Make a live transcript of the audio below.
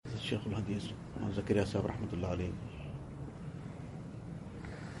Shaykh al-Hadith, Zakaria Sahib Rahmatullah alayhi,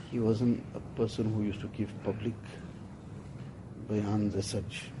 he wasn't a person who used to give public bayans as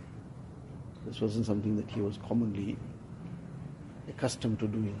such. This wasn't something that he was commonly accustomed to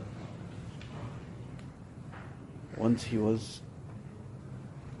doing. Once he had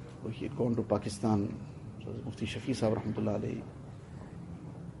gone to Pakistan, so Mufti Shafi Sahib Rahmatullah alayhi,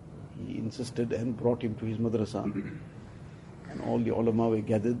 he insisted and brought him to his madrasa, and all the ulama were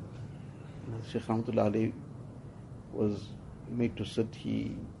gathered. Shaykh Rahmatullah alayhi was made to sit.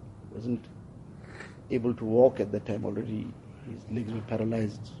 He wasn't able to walk at that time already. His legs were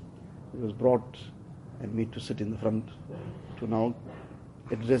paralyzed. He was brought and made to sit in the front to now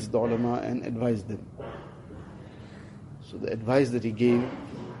address the ulama and advise them. So the advice that he gave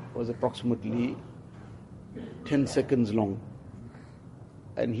was approximately 10 seconds long,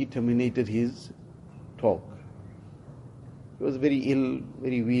 and he terminated his talk. He was very ill,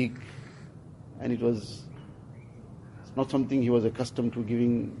 very weak, and it's not something he was accustomed to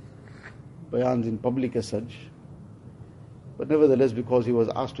giving bayans in public as such. But nevertheless, because he was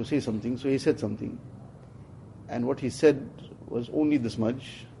asked to say something, so he said something. And what he said was only this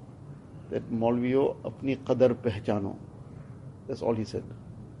much, that Maulviyo apni qadar pehchano. That's all he said.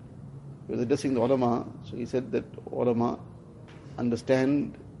 He was addressing the ulama, so he said that ulama,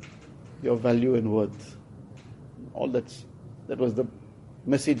 understand your value and worth. All that was the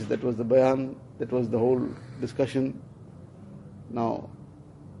message, that was the bayan, that was the whole discussion. Now,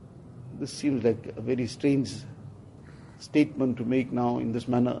 this seems like a very strange statement to make now in this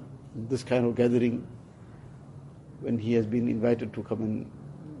manner, in this kind of gathering, when he has been invited to come and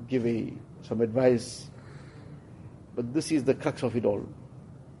give some advice. But this is the crux of it all.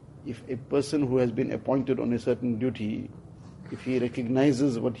 If a person who has been appointed on a certain duty, if he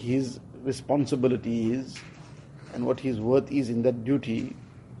recognizes what his responsibility is and what his worth is in that duty,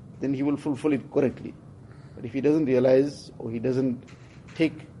 then he will fulfill it correctly. But if he doesn't realize, or he doesn't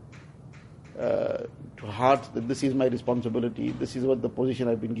take to heart that this is my responsibility, this is what the position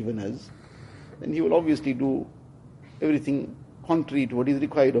I've been given as, then he will obviously do everything contrary to what is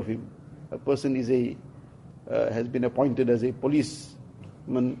required of him. A person has been appointed as a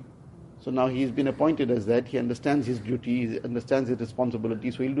policeman, so now he's been appointed as that, he understands his duty, he understands his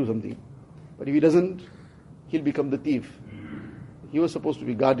responsibility, so he'll do something. But if he doesn't, he'll become the thief. He was supposed to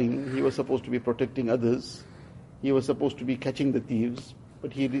be guarding, he was supposed to be protecting others, he was supposed to be catching the thieves,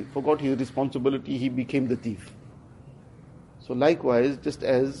 but he forgot his responsibility, he became the thief. So likewise, just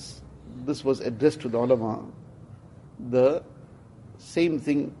as this was addressed to the ulama, the same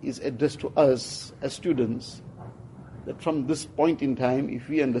thing is addressed to us as students, that from this point in time, if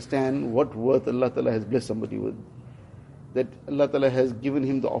we understand what worth Allah Ta'ala has blessed somebody with, that Allah Ta'ala has given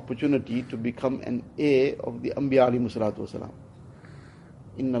him the opportunity to become an heir of the Ambiyaa alayhimu salatu wasalam.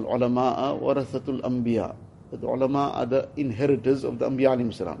 Innal ulama'a warathatul Ambiyaa. That the ulama are the inheritors of the Ambiyaa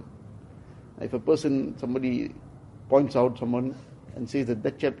alayhimu salam. If somebody points out someone and says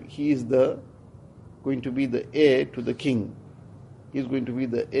that chap, he is going to be the heir to the king, he is going to be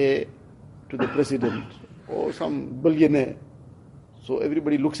the heir to the president, or some billionaire, so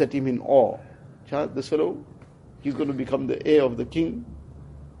everybody looks at him in awe. This fellow, he's going to become the heir of the king.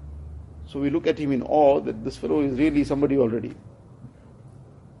 So we look at him in awe that this fellow is really somebody already.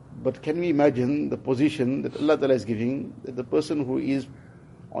 But can we imagine the position that Allah Ta'ala is giving, that the person who is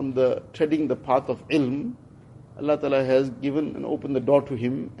treading the path of ilm, Allah Ta'ala has given and opened the door to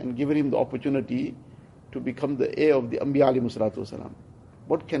him and given him the opportunity to become the heir of the Ambiyaa alayhimu salatu wasalam.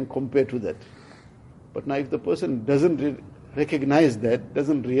 What can compare to that? But now if the person doesn't recognize that,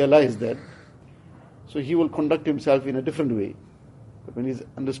 doesn't realize that, so he will conduct himself in a different way. But when he's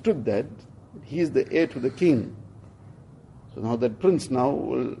understood that he is the heir to the king, so now that prince now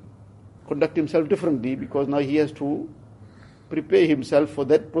will conduct himself differently, because now he has to prepare himself for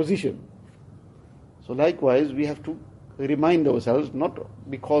that position. So likewise, we have to remind ourselves, not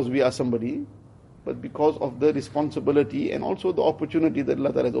because we are somebody, but because of the responsibility and also the opportunity that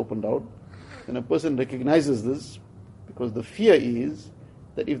Allah Ta'ala has opened out. When a person recognizes this, because the fear is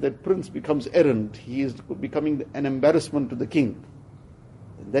that if that prince becomes errant, he is becoming an embarrassment to the king.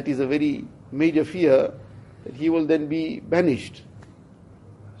 And that is a very major fear, that he will then be banished.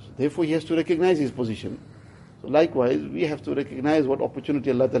 So therefore he has to recognize his position. So likewise, we have to recognize what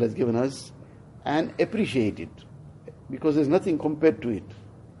opportunity Allah Ta'ala has given us and appreciate it, because there's nothing compared to it.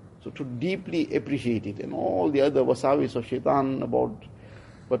 So to deeply appreciate it, and all the other wasawis of shaitan about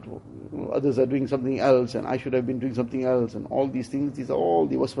but others are doing something else and I should have been doing something else, and all these things, these are all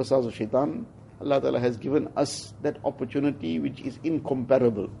the waswasas of shaitan. Allah Ta'ala has given us that opportunity which is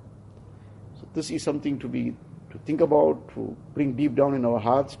incomparable. So this is something to be to think about, to bring deep down in our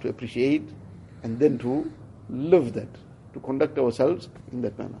hearts, to appreciate, and then to live that, to conduct ourselves in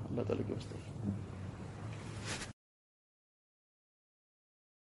that manner. Allah Ta'ala give us that.